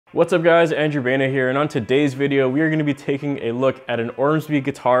What's up guys, Andrew Baena here, and on today's video we are going to be taking a look at an Ormsby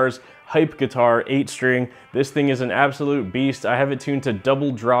Guitars Hype Guitar 8-string. This thing is an absolute beast. I have it tuned to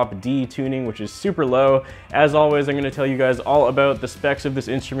double drop D tuning, which is super low. As always, I'm going to tell you guys all about the specs of this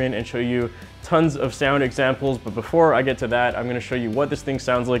instrument and show you tons of sound examples, but before I get to that, I'm going to show you what this thing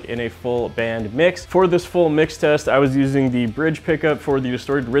sounds like in a full band mix. For this full mix test, I was using the bridge pickup for the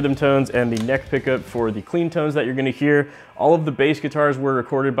distorted rhythm tones and the neck pickup for the clean tones that you're going to hear. All of the bass guitars were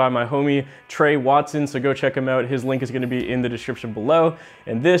recorded by my homie Tre Watson, so go check him out. His link is going to be in the description below.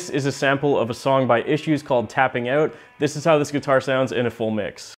 And this is a sample of a song by Issues called Tapping Out. This is how this guitar sounds in a full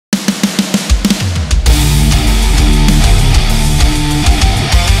mix.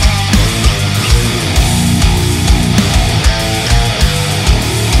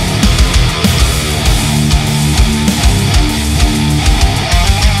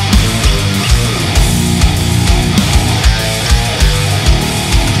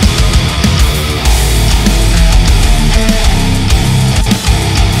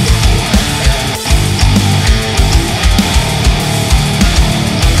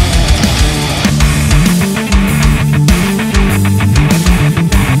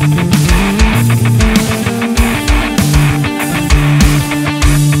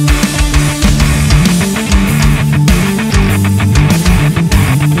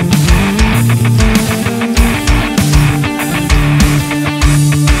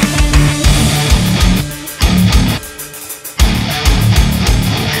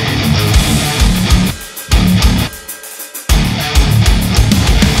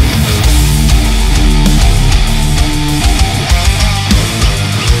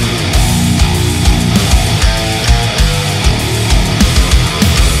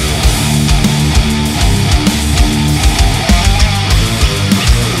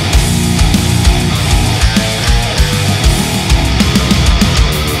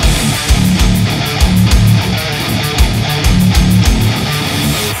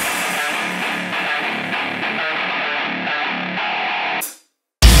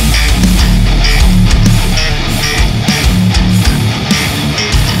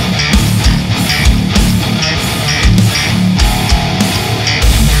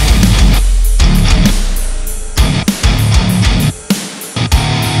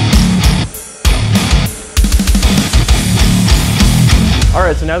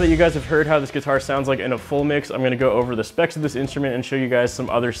 Alright, so now that you guys have heard how this guitar sounds like in a full mix, I'm going to go over the specs of this instrument and show you guys some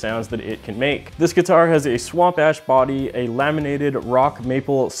other sounds that it can make. This guitar has a swamp ash body, a laminated rock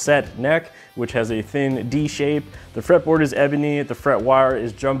maple set neck, which has a thin D shape. The fretboard is ebony, the fret wire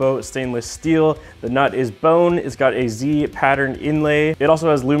is jumbo stainless steel, the nut is bone, it's got a Z pattern inlay. It also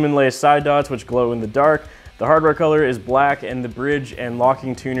has lumen lay side dots which glow in the dark. The hardware color is black, and the bridge and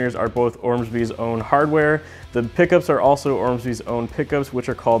locking tuners are both Ormsby's own hardware. The pickups are also Ormsby's own pickups, which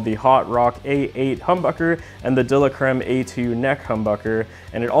are called the Hot Rock A8 humbucker and the De La Creme A2 neck humbucker,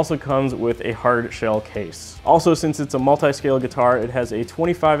 and it also comes with a hard shell case. Also, since it's a multi-scale guitar, it has a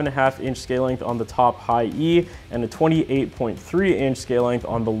 25.5-inch scale length on the top high E and a 28.3-inch scale length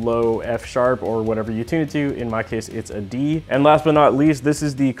on the low F sharp, or whatever you tune it to. In my case, it's a D. And last but not least, this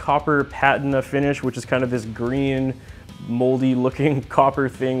is the copper patina finish, which is kind of this green moldy looking copper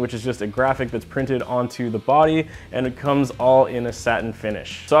thing, which is just a graphic that's printed onto the body, and it comes all in a satin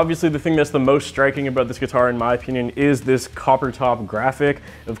finish. So obviously the thing that's the most striking about this guitar, in my opinion, is this copper top graphic.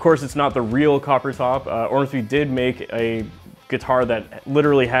 Of course, it's not the real copper top. Ormsby did make a guitar that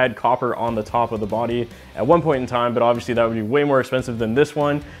literally had copper on the top of the body at one point in time, but obviously that would be way more expensive than this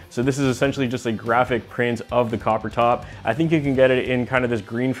one. So this is essentially just a graphic print of the copper top. I think you can get it in kind of this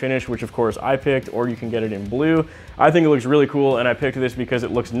green finish, which of course I picked, or you can get it in blue. I think it looks really cool, and I picked this because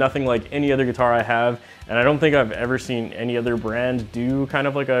it looks nothing like any other guitar I have, and I don't think I've ever seen any other brand do kind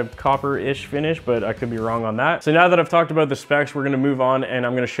of like a copper-ish finish, but I could be wrong on that. So now that I've talked about the specs, we're gonna move on, and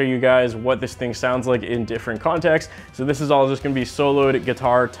I'm gonna show you guys what this thing sounds like in different contexts. So this is all just gonna be soloed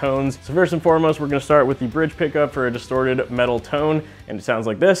guitar tones. So first and foremost, we're gonna start with the bridge pickup for a distorted metal tone, and it sounds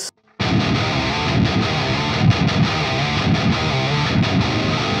like this.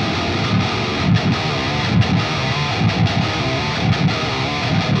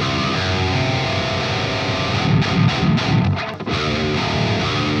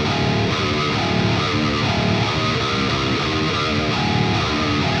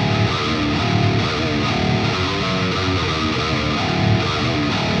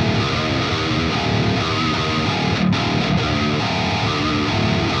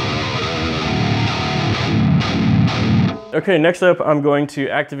 Okay, next up I'm going to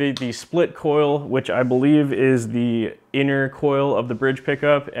activate the split coil, which I believe is the inner coil of the bridge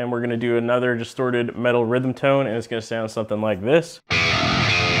pickup, and we're going to do another distorted metal rhythm tone, and it's going to sound something like this.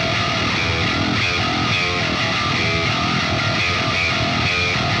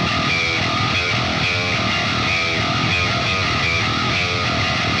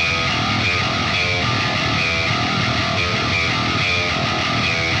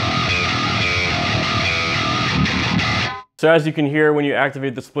 So as you can hear, when you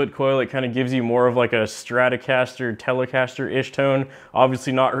activate the split coil, it kind of gives you more of like a Stratocaster, Telecaster-ish tone.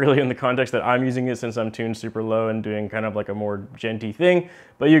 Obviously not really in the context that I'm using it, since I'm tuned super low and doing kind of like a more genty thing,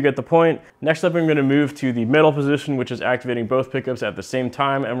 but you get the point. Next up, I'm going to move to the middle position, which is activating both pickups at the same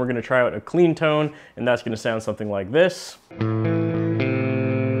time, and we're going to try out a clean tone, and that's going to sound something like this.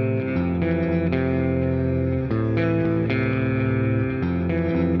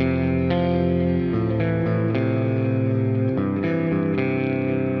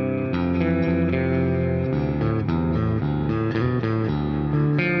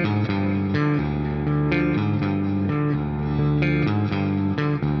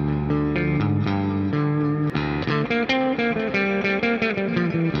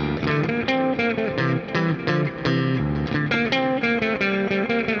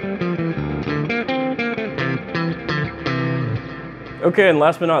 Okay, and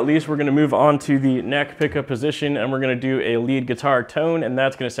last but not least, we're gonna move on to the neck pickup position, and we're gonna do a lead guitar tone, and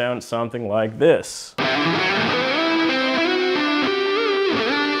that's gonna sound something like this.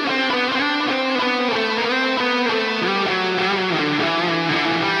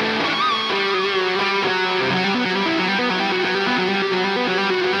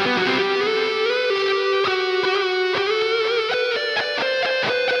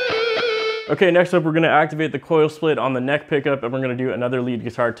 Okay, next up we're going to activate the coil split on the neck pickup, and we're going to do another lead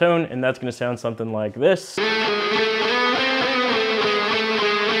guitar tone, and that's going to sound something like this.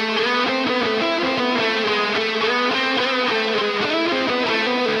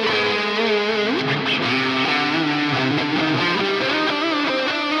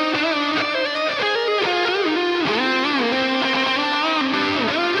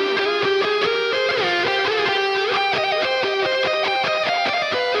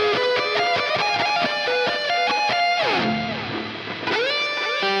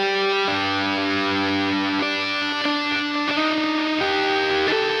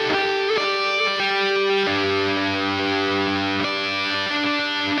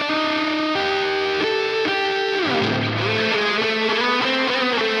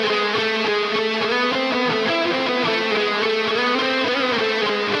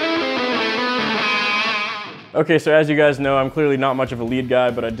 Okay, so as you guys know, I'm clearly not much of a lead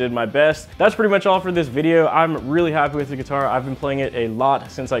guy, but I did my best. That's pretty much all for this video. I'm really happy with the guitar. I've been playing it a lot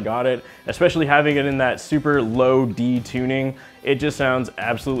since I got it, especially having it in that super low D tuning. It just sounds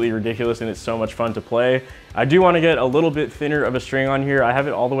absolutely ridiculous, and it's so much fun to play. I do want to get a little bit thinner of a string on here. I have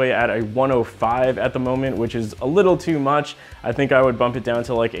it all the way at a 105 at the moment, which is a little too much. I think I would bump it down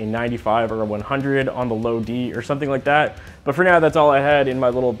to like a 95 or a 100 on the low D or something like that. But for now, that's all I had in my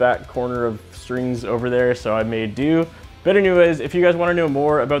little back corner of strings over there, so I made do. But anyways, if you guys want to know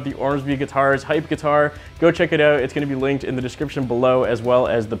more about the Ormsby Guitars Hype Guitar, go check it out. It's going to be linked in the description below, as well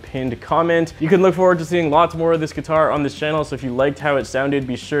as the pinned comment. You can look forward to seeing lots more of this guitar on this channel, so if you liked how it sounded,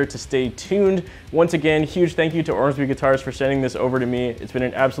 be sure to stay tuned. Once again, huge thank you to Ormsby Guitars for sending this over to me. It's been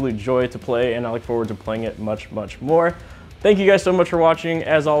an absolute joy to play, and I look forward to playing it much, much more. Thank you guys so much for watching.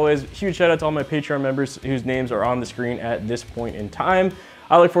 As always, huge shout out to all my Patreon members whose names are on the screen at this point in time.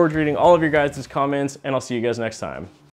 I look forward to reading all of your guys' comments, and I'll see you guys next time.